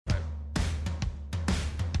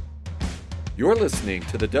You're listening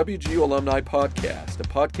to the WGU Alumni Podcast, a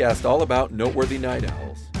podcast all about noteworthy night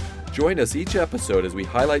owls. Join us each episode as we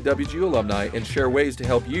highlight WGU alumni and share ways to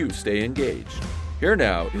help you stay engaged. Here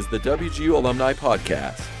now is the WGU Alumni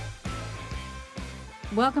Podcast.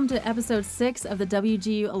 Welcome to episode 6 of the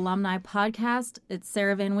WGU Alumni Podcast. It's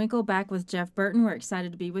Sarah Van Winkle back with Jeff Burton. We're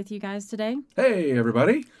excited to be with you guys today. Hey,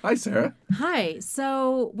 everybody. Hi, Sarah. Hi.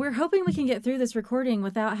 So we're hoping we can get through this recording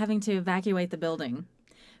without having to evacuate the building.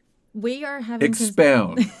 We are having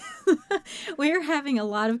Expound. we are having a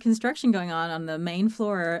lot of construction going on the main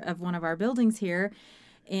floor of one of our buildings here.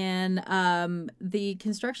 And the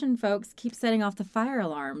construction folks keep setting off the fire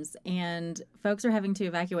alarms, and folks are having to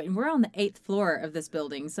evacuate. And we're on the 8th floor of this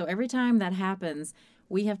building. So every time that happens,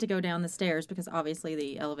 we have to go down the stairs because obviously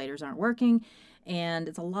the elevators aren't working. And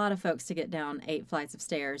it's a lot of folks to get down 8 flights of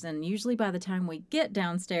stairs. And usually by the time we get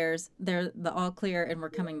downstairs, they're the all clear and we're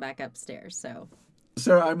coming back upstairs. So,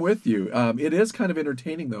 Sarah, I'm with you. It is kind of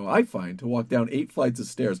entertaining, though, I find, to walk down 8 flights of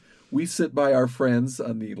stairs. We sit by our friends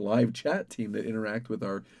on the live chat team that interact with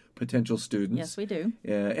our potential students. yes, we do.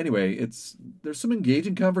 Anyway, there's some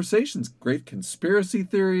engaging conversations, great conspiracy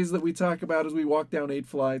theories that we talk about as we walk down 8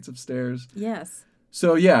 flights of stairs. Yes.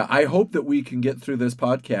 So, yeah, I hope that we can get through this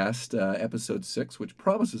podcast, episode 6, which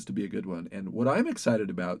promises to be a good one. And what I'm excited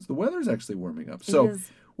about is the weather's actually warming up. It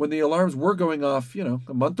is. When the alarms were going off,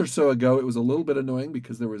 a month or so ago, it was a little bit annoying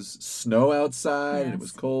because there was snow outside and it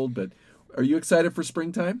was cold. But are you excited for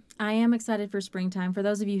springtime? I am excited for springtime. For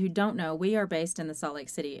those of you who don't know, we are based in the Salt Lake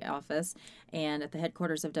City office and at the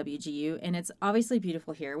headquarters of WGU. And it's obviously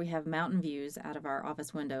beautiful here. We have mountain views out of our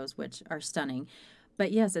office windows, which are stunning.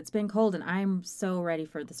 But yes, it's been cold, and I'm so ready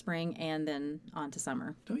for the spring and then on to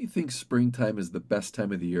summer. Don't you think springtime is the best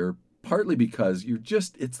time of the year? Partly because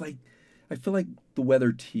I feel like the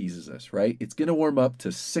weather teases us, right? It's going to warm up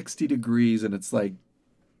to 60 degrees, and it's like...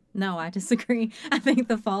 No, I disagree. I think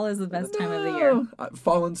the fall is the best time of the year.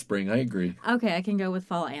 Fall and spring, I agree. Okay, I can go with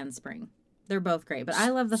fall and spring. They're both great, but I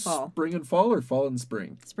love the fall. Spring and fall or fall and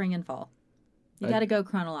spring? Spring and fall. You got to go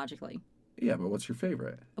chronologically. Yeah, but what's your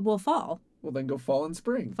favorite? Well, fall. Well, then go fall and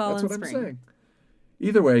spring. Fall That's and what spring. I'm saying.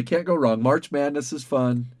 Either way, can't go wrong. March Madness is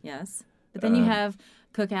fun. Yes. But then you have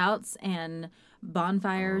cookouts and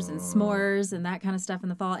bonfires and s'mores and that kind of stuff in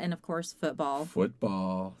the fall. And, of course, football.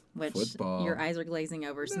 Which your eyes are glazing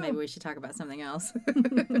over, so maybe we should talk about something else.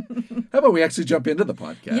 How about we actually jump into the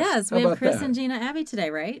podcast? Yes, we have Chris and Gina Abbey today,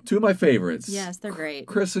 right? 2 of my favorites. Yes, they're great.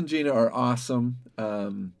 Chris and Gina are awesome.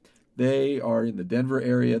 They are in the Denver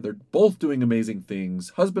area. They're both doing amazing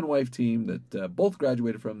things. Husband-wife team that both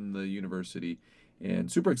graduated from the university,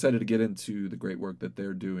 and super excited to get into the great work that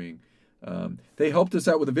they're doing. They helped us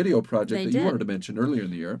out with a video project you wanted to mention earlier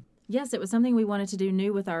in the year. Yes, it was something we wanted to do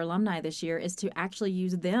new with our alumni this year, is to actually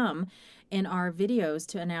use them in our videos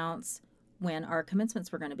to announce when our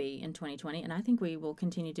commencements were going to be in 2020. And I think we will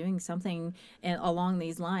continue doing something along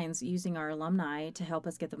these lines, using our alumni to help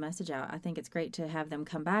us get the message out. I think it's great to have them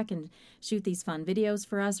come back and shoot these fun videos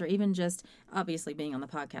for us, or even just obviously being on the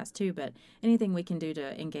podcast too. But anything we can do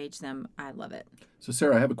to engage them, I love it. So,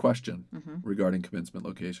 Sarah, I have a question regarding commencement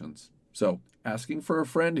locations. So, asking for a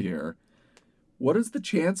friend here, what is the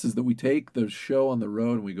chances that we take the show on the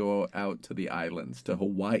road and we go out to the islands, to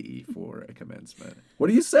Hawaii for a commencement? What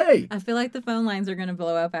do you say? I feel like the phone lines are going to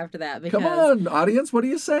blow up after that. Because come on, audience. What do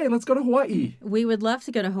you say? Let's go to Hawaii. We would love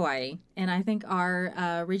to go to Hawaii. And I think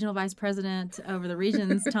our regional vice president over the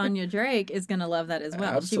regions, Tanya Drake, is going to love that as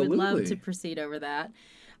well. Absolutely. She would love to proceed over that.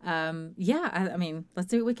 I mean, let's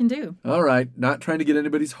see what we can do. All right. Not trying to get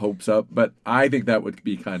anybody's hopes up, but I think that would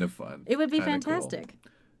be kind of fun. It would be Kinda fantastic. Cool.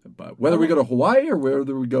 But whether we go to Hawaii or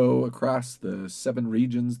whether we go across the 7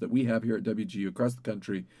 regions that we have here at WGU across the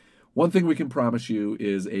country, one thing we can promise you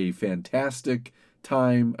is a fantastic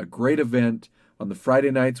time, a great event. On the Friday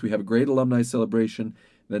nights, we have a great alumni celebration.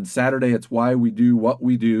 Then Saturday, it's why we do what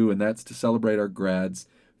we do, and that's to celebrate our grads.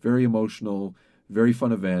 Very emotional, very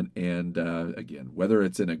fun event. And again, whether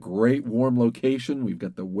it's in a great warm location, we've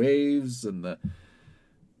got the waves and the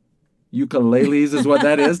ukuleles is what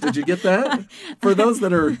that is. Did you get that? For those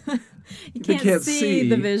that are you can't see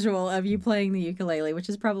the visual of you playing the ukulele, which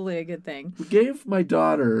is probably a good thing. We gave my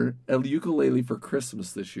daughter a ukulele for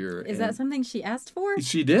Christmas this year. Is that something she asked for?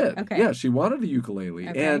 She did. Okay. Yeah, she wanted a ukulele.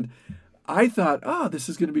 Okay. And I thought, this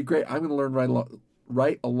is going to be great. I'm going to learn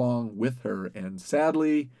right along with her. And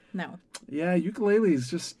sadly, no. Yeah, ukulele is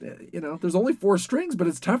just, there's only 4 strings, but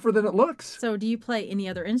it's tougher than it looks. So do you play any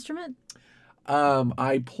other instrument?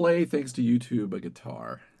 I play, thanks to YouTube, a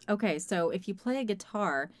guitar. Okay, so if you play a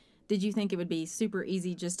guitar, did you think it would be super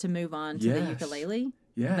easy just to move on to the ukulele?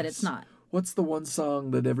 Yes. But it's not. What's the one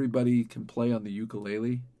song that everybody can play on the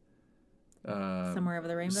ukulele? Somewhere Over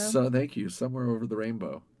the Rainbow? So thank you. Somewhere Over the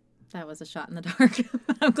Rainbow. That was a shot in the dark.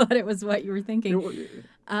 I'm glad it was what you were thinking.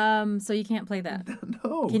 So you can't play that?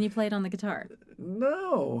 No. Can you play it on the guitar?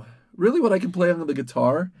 No. Really what I can play on the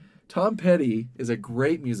guitar, Tom Petty is a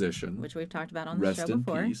great musician. Which we've talked about on the Rest show in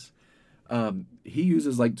before. peace. He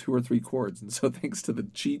uses like 2 or 3 chords. And so thanks to the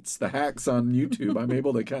cheats, the hacks on YouTube, I'm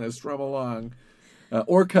able to kind of strum along.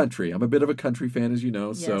 Or country. I'm a bit of a country fan, as you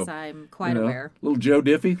know. Yes, so, I'm quite aware. Little Joe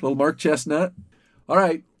Diffie, little Mark Chestnut. All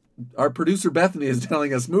right. Our producer Bethany is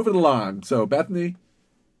telling us, move it along. So, Bethany,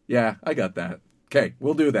 yeah, I got that. Okay,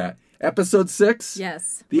 we'll do that. Episode 6.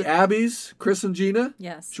 Yes. The Abbeys, Chris and Gina.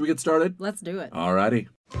 Yes. Should we get started? Let's do it. All righty.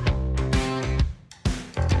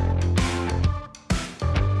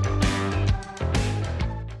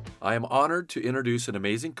 I am honored to introduce an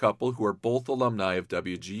amazing couple who are both alumni of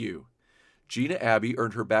WGU. Gina Abbey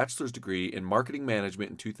earned her bachelor's degree in marketing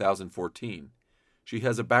management in 2014. She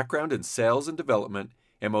has a background in sales and development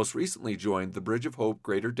and most recently joined the Bridge of Hope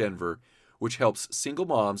Greater Denver, which helps single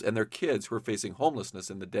moms and their kids who are facing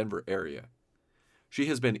homelessness in the Denver area. She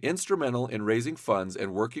has been instrumental in raising funds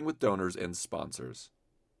and working with donors and sponsors.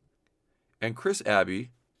 And Chris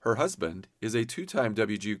Abbey, her husband, is a 2-time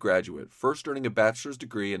WGU graduate, first earning a bachelor's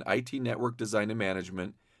degree in IT network design and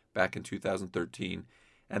management back in 2013,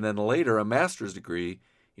 and then later a master's degree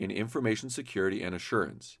in information security and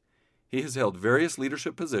assurance. He has held various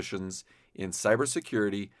leadership positions in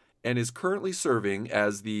cybersecurity and is currently serving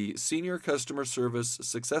as the Senior Customer Service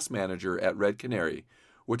Success Manager at Red Canary,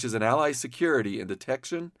 which is an ally security and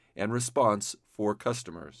detection and response for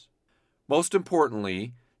customers. Most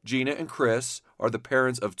importantly, Gina and Chris are the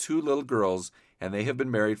parents of 2 little girls, and they have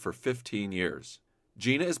been married for 15 years.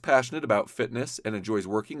 Gina is passionate about fitness and enjoys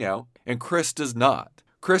working out, and Chris does not.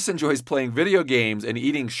 Chris enjoys playing video games and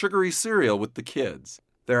eating sugary cereal with the kids.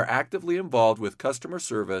 They're actively involved with customer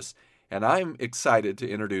service, and I'm excited to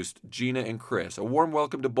introduce Gina and Chris. A warm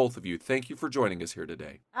welcome to both of you. Thank you for joining us here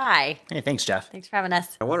today. Hi. Hey, thanks, Jeff. Thanks for having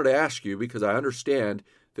us. I wanted to ask you, because I understand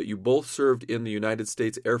that you both served in the United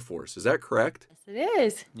States Air Force. Is that correct? Yes, it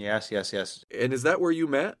is. Yes. And is that where you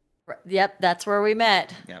met? Yep, that's where we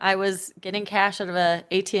met. Yep. I was getting cash out of a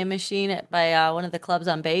ATM machine by one of the clubs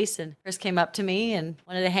on base, and Chris came up to me and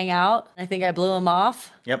wanted to hang out. I think I blew him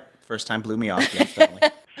off. Yep. First time blew me off. Yes, definitely.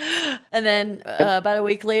 And then about a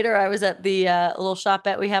week later, I was at the little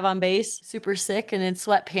shopette we have on base, super sick and in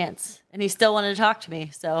sweatpants. And he still wanted to talk to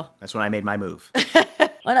me. So That's when I made my move.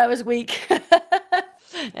 when I was weak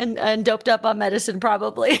and doped up on medicine,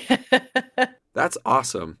 probably. That's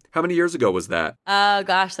awesome. How many years ago was that?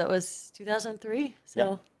 Gosh, that was 2003.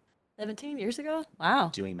 So 17 years ago. Wow.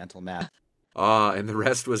 Doing mental math. And the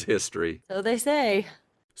rest was history. So they say.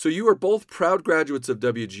 So you are both proud graduates of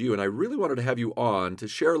WGU, and I really wanted to have you on to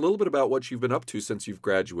share a little bit about what you've been up to since you've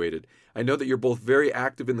graduated. I know that you're both very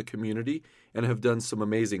active in the community and have done some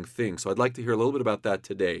amazing things, so I'd like to hear a little bit about that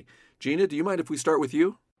today. Gina, do you mind if we start with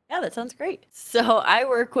you? Yeah, that sounds great. So I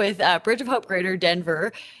work with Bridge of Hope Greater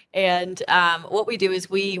Denver, and what we do is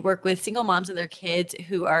we work with single moms and their kids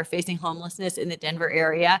who are facing homelessness in the Denver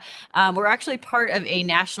area. We're actually part of a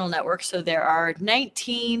national network, so there are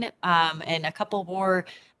 19 and a couple more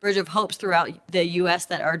Bridge of Hopes throughout the U.S.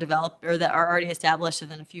 that are developed or that are already established, and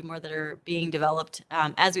then a few more that are being developed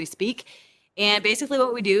as we speak. And basically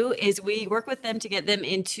what we do is we work with them to get them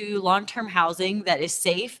into long-term housing that is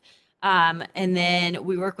safe. And then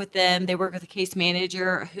we work with them. They work with a case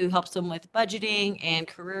manager who helps them with budgeting and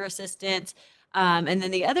career assistance. And then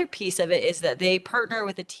the other piece of it is that they partner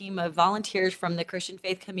with a team of volunteers from the Christian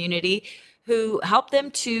faith community who help them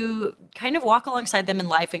to kind of walk alongside them in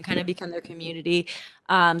life and kind of become their community.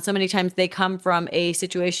 So many times they come from a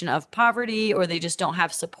situation of poverty or they just don't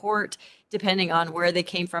have support, depending on where they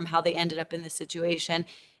came from, how they ended up in this situation.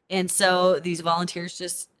 And so these volunteers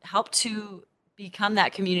just help to become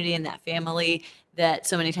that community and that family that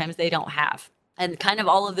so many times they don't have. And kind of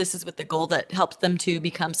all of this is with the goal that helps them to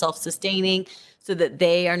become self-sustaining so that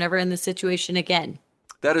they are never in this situation again.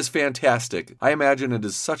 That is fantastic. I imagine it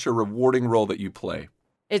is such a rewarding role that you play.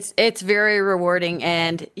 It's very rewarding.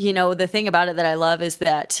 And, you know, the thing about it that I love is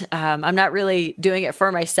that I'm not really doing it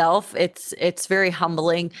for myself. It's very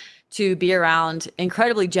humbling to be around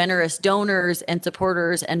incredibly generous donors and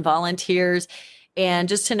supporters and volunteers. And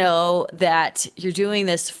just to know that you're doing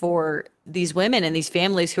this for these women and these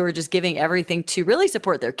families who are just giving everything to really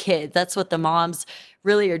support their kids. That's what the moms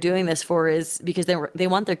really are doing this for, is because they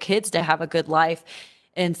want their kids to have a good life.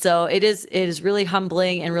 And so it is really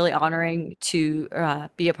humbling and really honoring to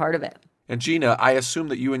be a part of it. And Gina, I assume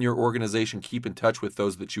that you and your organization keep in touch with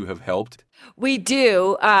those that you have helped. We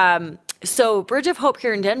do. So Bridge of Hope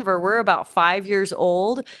here in Denver, we're about 5 years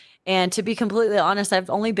old. And to be completely honest, I've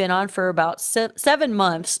only been on for about 7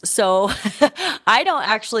 months. So I don't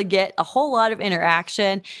actually get a whole lot of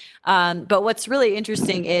interaction. But what's really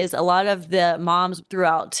interesting is a lot of the moms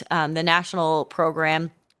throughout the national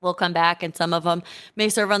program will come back, and some of them may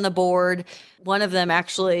serve on the board. One of them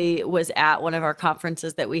actually was at one of our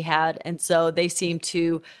conferences that we had. And so they seem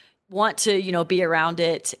to want to, be around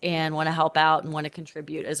it and want to help out and want to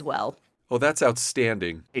contribute as well. Oh, that's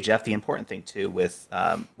outstanding. Hey Jeff, the important thing too with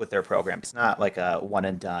their program, it's not like a one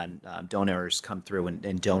and done. Donors come through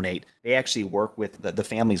and donate. They actually work with the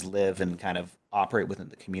families, live and kind of operate within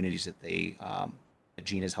the communities that that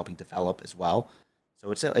Gina is helping develop as well. So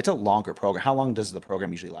it's a longer program. How long does the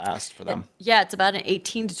program usually last for them? Yeah, it's about an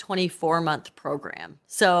 18 to 24 month program.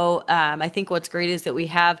 So I think what's great is that we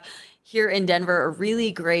have here in Denver are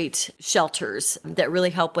really great shelters that really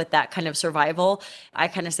help with that kind of survival. I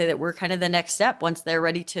kind of say that we're kind of the next step. Once they're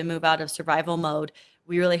ready to move out of survival mode,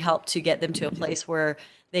 we really help to get them to a place where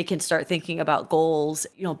they can start thinking about goals,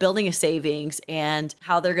 building a savings and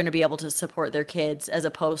how they're going to be able to support their kids, as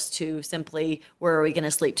opposed to simply, where are we going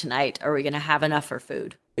to sleep tonight? Are we going to have enough for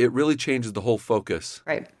food? It really changes the whole focus.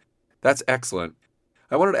 Right. That's excellent.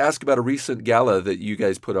 I wanted to ask about a recent gala that you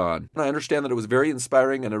guys put on. I understand that it was very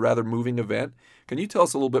inspiring and a rather moving event. Can you tell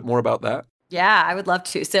us a little bit more about that? Yeah, I would love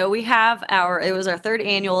to. So we have it was our third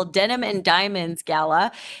annual Denim and Diamonds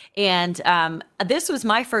Gala. And this was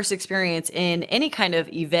my first experience in any kind of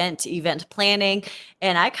event planning.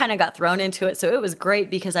 And I kind of got thrown into it. So it was great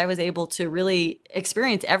because I was able to really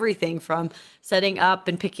experience everything from setting up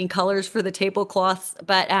and picking colors for the tablecloths.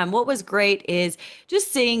 But what was great is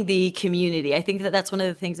just seeing the community. I think that that's one of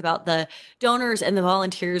the things about the donors and the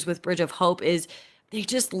volunteers with Bridge of Hope is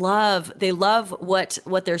they love what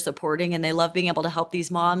they're supporting, and they love being able to help these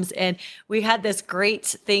moms. And we had this great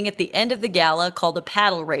thing at the end of the gala called a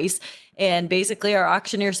paddle race. And basically our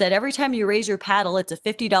auctioneer said, every time you raise your paddle, it's a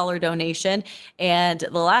 $50 donation. And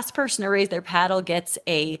the last person to raise their paddle gets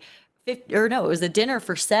it was a dinner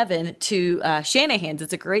for 7 to Shanahan's.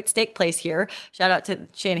 It's a great steak place here. Shout out to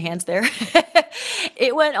Shanahan's there.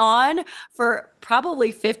 It went on for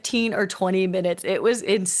probably 15 or 20 minutes. It was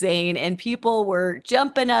insane. And people were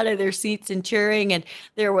jumping out of their seats and cheering. And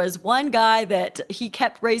there was one guy that he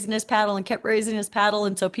kept raising his paddle and kept raising his paddle.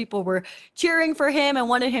 And so people were cheering for him and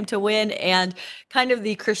wanted him to win. And kind of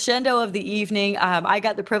the crescendo of the evening, I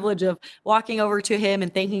got the privilege of walking over to him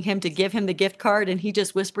and thanking him to give him the gift card. And he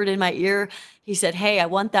just whispered in my ear, he said, "Hey, I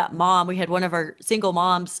want that mom." We had one of our single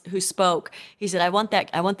moms who spoke. He said, I want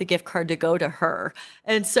the gift card to go to her.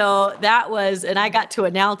 And so and I got to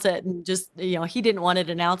announce it, and just, he didn't want it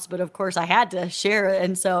announced, but of course I had to share it.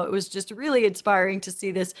 And so it was just really inspiring to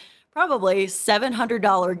see this probably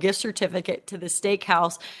 $700 gift certificate to the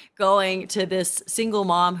steakhouse going to this single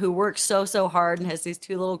mom who works so hard and has these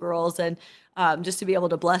 2 little girls. And just to be able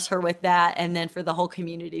to bless her with that. And then for the whole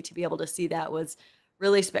community to be able to see that was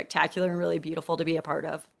really spectacular and really beautiful to be a part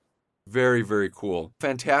of. Very, very cool.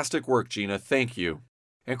 Fantastic work, Gina. Thank you.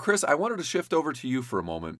 And Chris, I wanted to shift over to you for a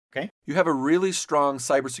moment. Okay. You have a really strong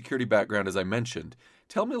cybersecurity background, as I mentioned.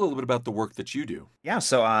 Tell me a little bit about the work that you do. Yeah,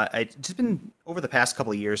 so I just been over the past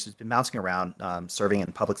couple of years, it's been bouncing around, serving in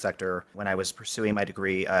the public sector. When I was pursuing my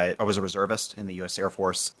degree, I was a reservist in the U.S. Air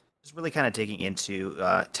Force. Just really kind of digging into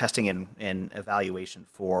testing and evaluation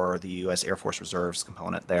for the U.S. Air Force Reserves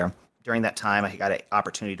component there. During that time, I got an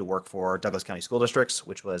opportunity to work for Douglas County School Districts,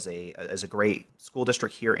 which was a great school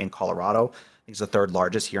district here in Colorado. I think it's the 3rd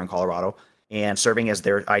largest here in Colorado, and serving as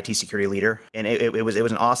their IT security leader. And it was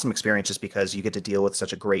an awesome experience just because you get to deal with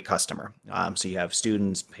such a great customer. So you have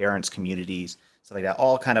students, parents, communities, stuff like that,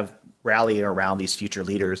 all kind of rallying around these future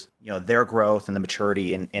leaders. Their growth and the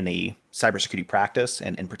maturity in a cybersecurity practice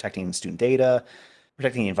and protecting student data,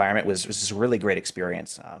 protecting the environment was just a really great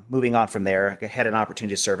experience. Moving on from there, I had an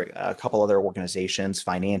opportunity to serve a couple other organizations,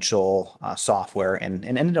 financial, software, and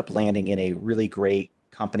ended up landing in a really great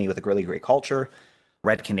company with a really great culture,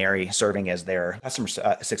 Red Canary, serving as their customer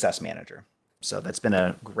success manager. So that's been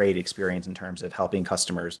a great experience in terms of helping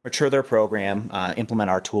customers mature their program, implement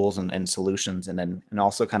our tools and solutions, and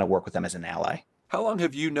also kind of work with them as an ally. How long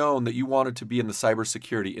have you known that you wanted to be in the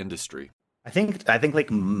cybersecurity industry? I think like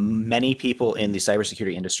many people in the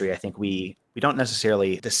cybersecurity industry, I think we don't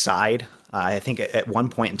necessarily decide. I think at one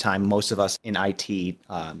point in time, most of us in IT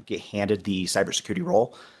get handed the cybersecurity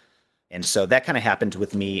role. And so that kind of happened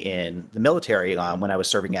with me in the military when I was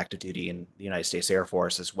serving active duty in the United States Air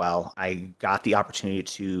Force as well. I got the opportunity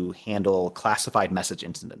to handle classified message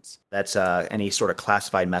incidents. That's any sort of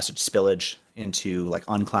classified message spillage into like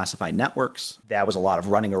unclassified networks. That was a lot of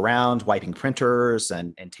running around, wiping printers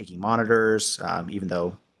and taking monitors, even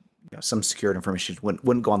though some secured information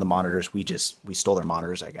wouldn't go on the monitors. We stole their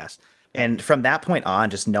monitors, I guess. And from that point on,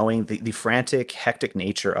 just knowing the frantic, hectic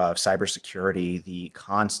nature of cybersecurity, the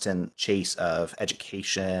constant chase of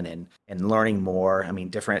education and learning more. I mean,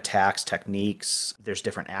 different attacks, techniques. There's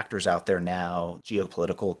different actors out there now,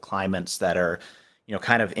 geopolitical climates that are,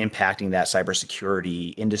 kind of impacting that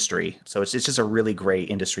cybersecurity industry. So it's just a really great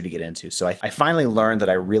industry to get into. So I finally learned that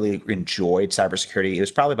I really enjoyed cybersecurity. It was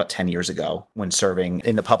probably about 10 years ago when serving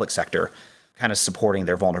in the public sector, kind of supporting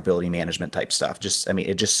their vulnerability management type stuff.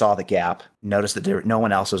 It just saw the gap, noticed that no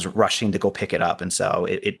one else was rushing to go pick it up. And so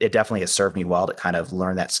it definitely has served me well to kind of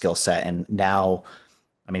learn that skill set. And now,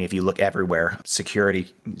 if you look everywhere, security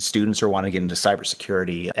students are wanting to get into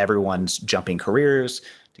cybersecurity. Everyone's jumping careers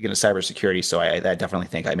to get into cybersecurity. So I definitely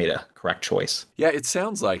think I made a correct choice. Yeah, it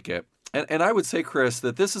sounds like it. And I would say, Chris,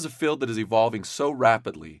 that this is a field that is evolving so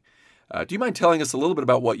rapidly. Do you mind telling us a little bit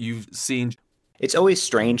about what you've seen? It's always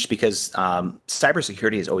strange because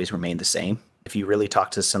cybersecurity has always remained the same. If you really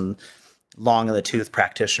talk to some long in the tooth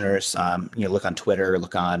practitioners, look on Twitter,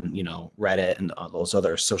 look on, Reddit and all those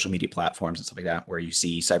other social media platforms and stuff like that, where you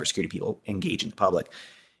see cybersecurity people engaging the public.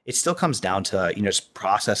 It still comes down to, just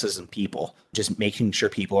processes and people, just making sure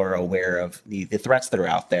people are aware of the threats that are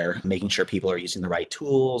out there, making sure people are using the right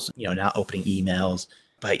tools, not opening emails.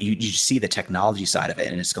 But you see the technology side of it,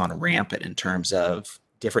 and it's gone rampant in terms of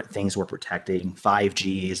different things we're protecting.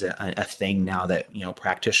 5G is a thing now that,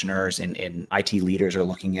 practitioners and IT leaders are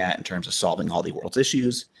looking at in terms of solving all the world's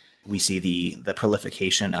issues. We see the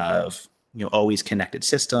proliferation of, always connected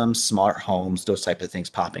systems, smart homes, those type of things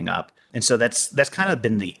popping up. And so that's kind of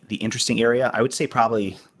been the interesting area. I would say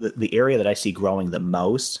probably the area that I see growing the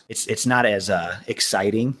most, it's not as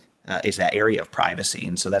exciting, is that area of privacy.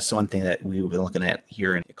 And so that's the one thing that we've been looking at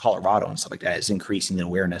here in Colorado and stuff like that, is increasing the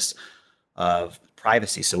awareness of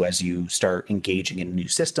privacy. So as you start engaging in new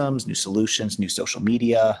systems, new solutions, new social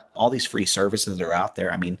media, all these free services that are out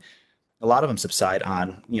there, a lot of them subside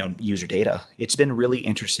on, user data. It's been really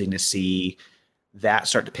interesting to see that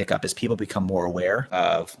start to pick up as people become more aware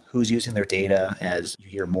of who's using their data, as you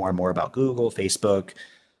hear more and more about Google, Facebook,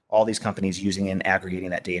 all these companies using and aggregating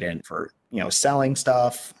that data and for, selling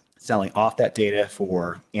stuff, selling off that data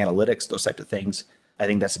for analytics, those types of things. I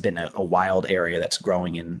think that's been a wild area that's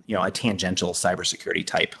growing in, a tangential cybersecurity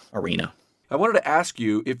type arena. I wanted to ask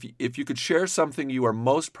you if you could share something you are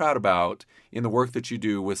most proud about in the work that you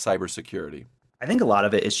do with cybersecurity. I think a lot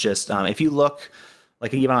of it is just, if you look,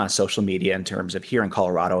 like even on social media in terms of here in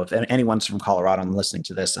Colorado, if anyone's from Colorado and listening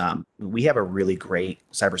to this, we have a really great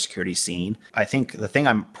cybersecurity scene. I think the thing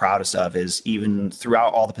I'm proudest of is even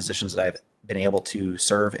throughout all the positions that I've been able to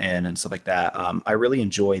serve in and stuff like that, I really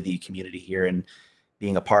enjoy the community here and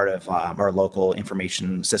being a part of our local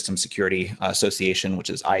Information System Security Association, which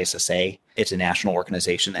is ISSA. It's a national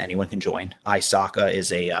organization that anyone can join. ISACA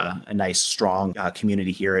is a nice, strong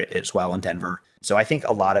community here as well in Denver. So I think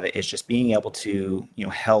a lot of it is just being able to,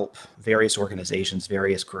 help various organizations,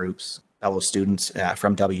 various groups, fellow students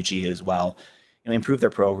from WGU as well, improve their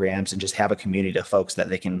programs and just have a community of folks that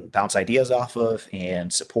they can bounce ideas off of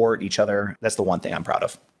and support each other. That's the one thing I'm proud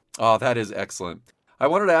of. Oh, that is excellent. I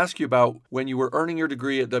wanted to ask you about when you were earning your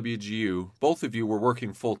degree at WGU, both of you were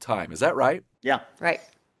working full time. Is that right? Yeah. Right.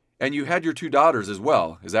 And you had your two daughters as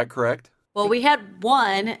well. Is that correct? Well, we had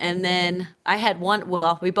one, and then I had one.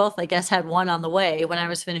 Well, we both, I guess, had one on the way when I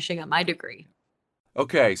was finishing up my degree.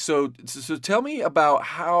 Okay. So tell me about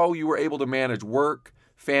how you were able to manage work,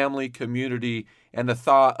 family, community, and the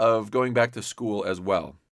thought of going back to school as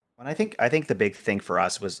well. And I think the big thing for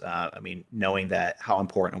us was, knowing that how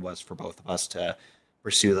important it was for both of us to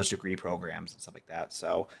pursue those degree programs and stuff like that.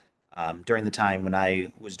 So during the time when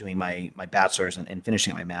I was doing my bachelor's and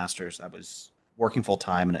finishing my master's, I was working full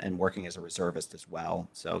time and working as a reservist as well.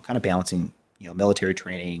 So kind of balancing, military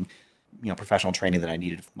training, professional training that I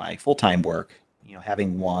needed for my full time work.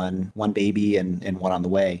 Having one baby and one on the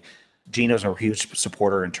way. Gino's a huge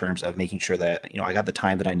supporter in terms of making sure that I got the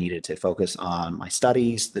time that I needed to focus on my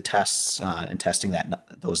studies, the tests, and testing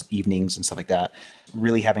those evenings and stuff like that.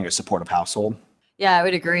 Really having a supportive household. Yeah, I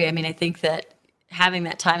would agree. I think that having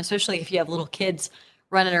that time, especially if you have little kids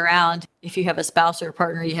running around, if you have a spouse or a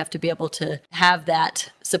partner, you have to be able to have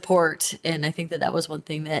that support. And I think that was one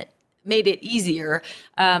thing that made it easier.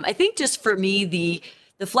 I think just for me, the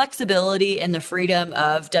flexibility and the freedom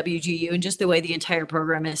of WGU and just the way the entire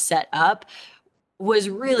program is set up was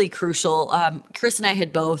really crucial. Chris and I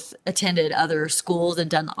had both attended other schools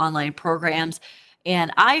and done online programs.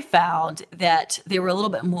 And I found that they were a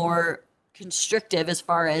little bit more constrictive as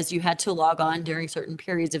far as you had to log on during certain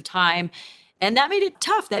periods of time. And that made it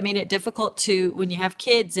tough. That made it difficult when you have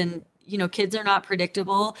kids and kids are not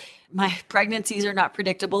predictable. My pregnancies are not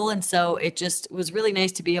predictable. And so it just was really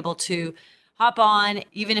nice to be able to hop on,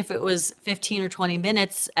 even if it was 15 or 20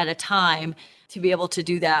 minutes at a time. To be able to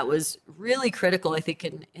do that was really critical, I think,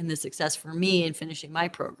 in the success for me in finishing my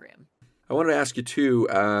program. I wanted to ask you too,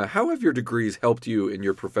 how have your degrees helped you in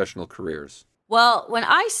your professional careers? Well, when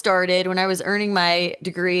I was earning my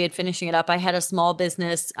degree and finishing it up, I had a small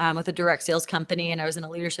business with a direct sales company, and I was in a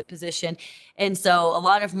leadership position. And so a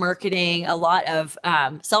lot of marketing, a lot of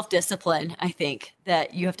self-discipline, I think,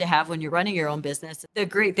 that you have to have when you're running your own business. The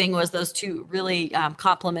great thing was those two really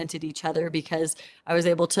complemented each other, because I was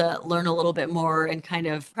able to learn a little bit more and kind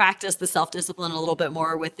of practice the self-discipline a little bit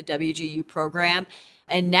more with the WGU program.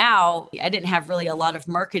 And now I didn't have really a lot of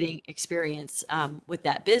marketing experience with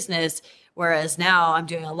that business, whereas now I'm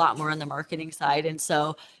doing a lot more on the marketing side. And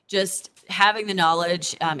so just having the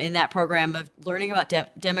knowledge in that program of learning about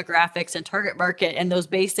demographics and target market and those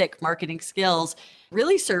basic marketing skills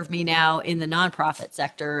really serve me now in the nonprofit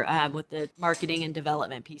sector with the marketing and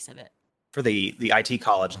development piece of it. For the IT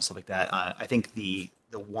college and stuff like that, I think the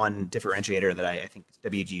one differentiator that I think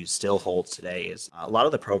WGU still holds today is a lot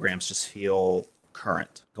of the programs just feel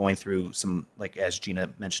current, going through some, like as Gina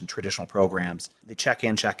mentioned, traditional programs. They check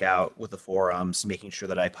in, check out with the forums, making sure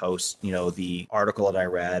that I post, the article that I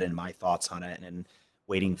read and my thoughts on it, and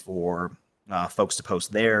waiting for folks to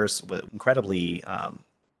post theirs, with incredibly kind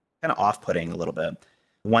of off-putting a little bit.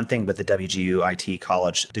 One thing with the WGU IT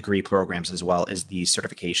college degree programs as well is the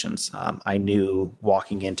certifications. I knew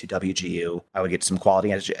walking into WGU, I would get some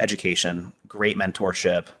quality education, great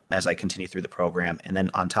mentorship as I continue through the program. And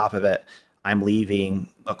then on top of it, I'm leaving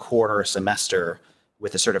a quarter semester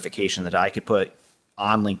with a certification that I could put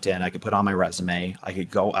on LinkedIn, I could put on my resume. I could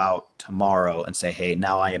go out tomorrow and say, hey,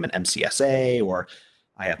 now I am an MCSA, or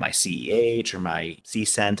I have my CEH or my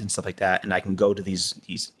CCENT and stuff like that. And I can go to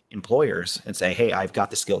these employers and say, hey, I've got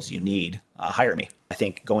the skills you need, hire me. I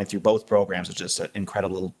think going through both programs is just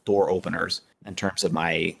incredible door openers in terms of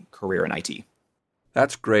my career in IT.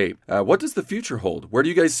 That's great. What does the future hold? Where do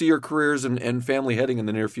you guys see your careers and family heading in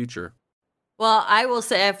the near future? Well, I will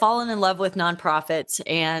say I've fallen in love with nonprofits,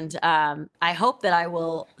 and I hope that I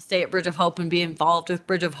will stay at Bridge of Hope and be involved with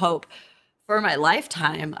Bridge of Hope for my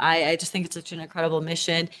lifetime. I just think it's such an incredible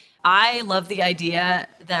mission. I love the idea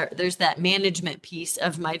that there's that management piece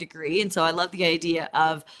of my degree. And so I love the idea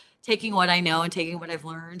of taking what I know and taking what I've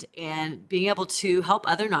learned and being able to help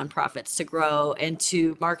other nonprofits to grow and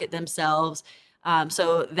to market themselves.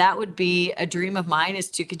 So that would be a dream of mine,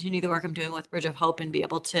 is to continue the work I'm doing with Bridge of Hope and be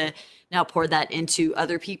able to now pour that into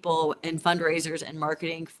other people and fundraisers and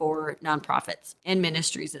marketing for nonprofits and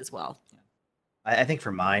ministries as well. I think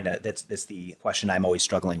for mine, that's the question I'm always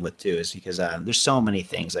struggling with too, is because there's so many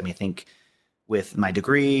things. I mean, I think with my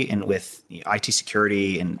degree and with IT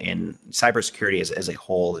security and cybersecurity as a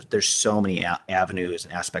whole, there's so many avenues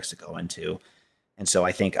and aspects to go into. And so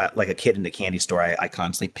I think like a kid in the candy store, I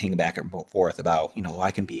constantly ping back and forth about, I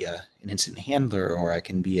can be an incident handler, or I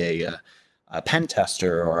can be a pen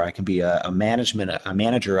tester, or I can be a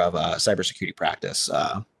manager of a cybersecurity practice.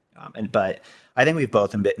 But I think we've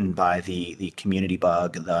both been bitten by the community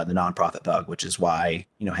bug, the nonprofit bug, which is why,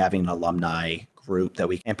 having an alumni group that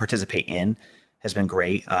we can participate in has been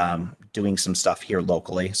great. Doing some stuff here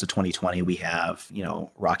locally. So 2020, we have,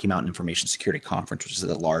 Rocky Mountain Information Security Conference, which is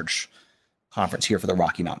a large conference here for the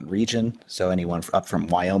Rocky Mountain region. So anyone up from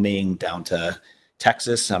Wyoming down to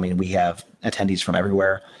Texas, I mean, we have attendees from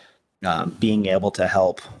everywhere. Being able to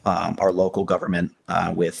help our local government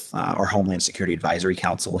with our Homeland Security Advisory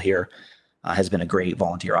Council here has been a great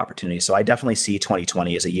volunteer opportunity. So I definitely see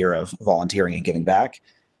 2020 as a year of volunteering and giving back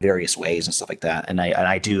various ways and stuff like that. And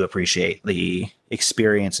I do appreciate the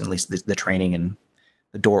experience, and at least the training and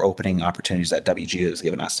the door opening opportunities that WGU has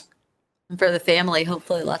given us. And for the family,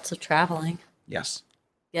 hopefully lots of traveling. Yes.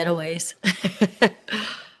 Getaways.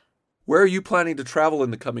 Where are you planning to travel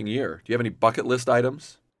in the coming year? Do you have any bucket list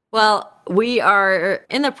items? Well, we are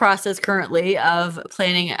in the process currently of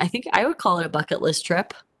planning, I think I would call it a bucket list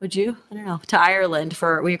trip. Would you? I don't know. To Ireland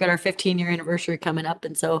we've got our 15-year anniversary coming up.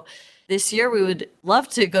 And so this year we would love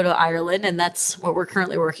to go to Ireland, and that's what we're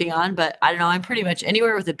currently working on. But I don't know. I'm pretty much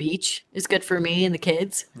anywhere with a beach is good for me and the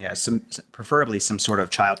kids. Yeah, preferably some sort of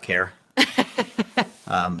childcare.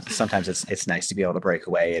 Sometimes it's nice to be able to break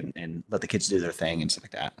away and let the kids do their thing and stuff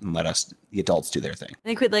like that, and let us, the adults, do their thing. I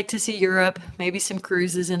think we'd like to see Europe, maybe some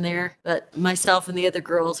cruises in there. But myself and the other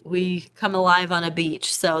girls, we come alive on a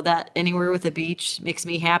beach. So that anywhere with a beach makes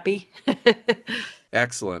me happy.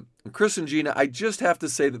 Excellent. And Chris and Gina, I just have to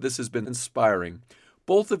say that this has been inspiring.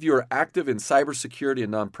 Both of you are active in cybersecurity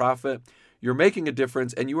and nonprofit. You're making a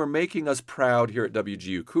difference, and you are making us proud here at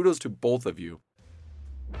WGU. Kudos to both of you.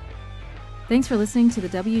 Thanks for listening to the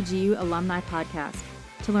WGU Alumni Podcast.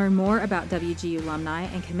 To learn more about WGU alumni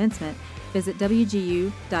and commencement, visit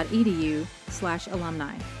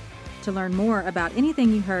wgu.edu/alumni. To learn more about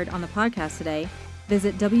anything you heard on the podcast today,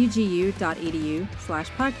 visit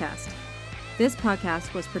wgu.edu/podcast. This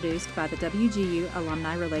podcast was produced by the WGU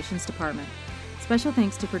Alumni Relations Department. Special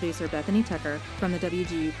thanks to producer Bethany Tucker from the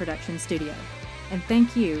WGU Production Studio. And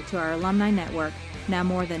thank you to our alumni network, now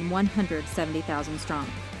more than 170,000 strong.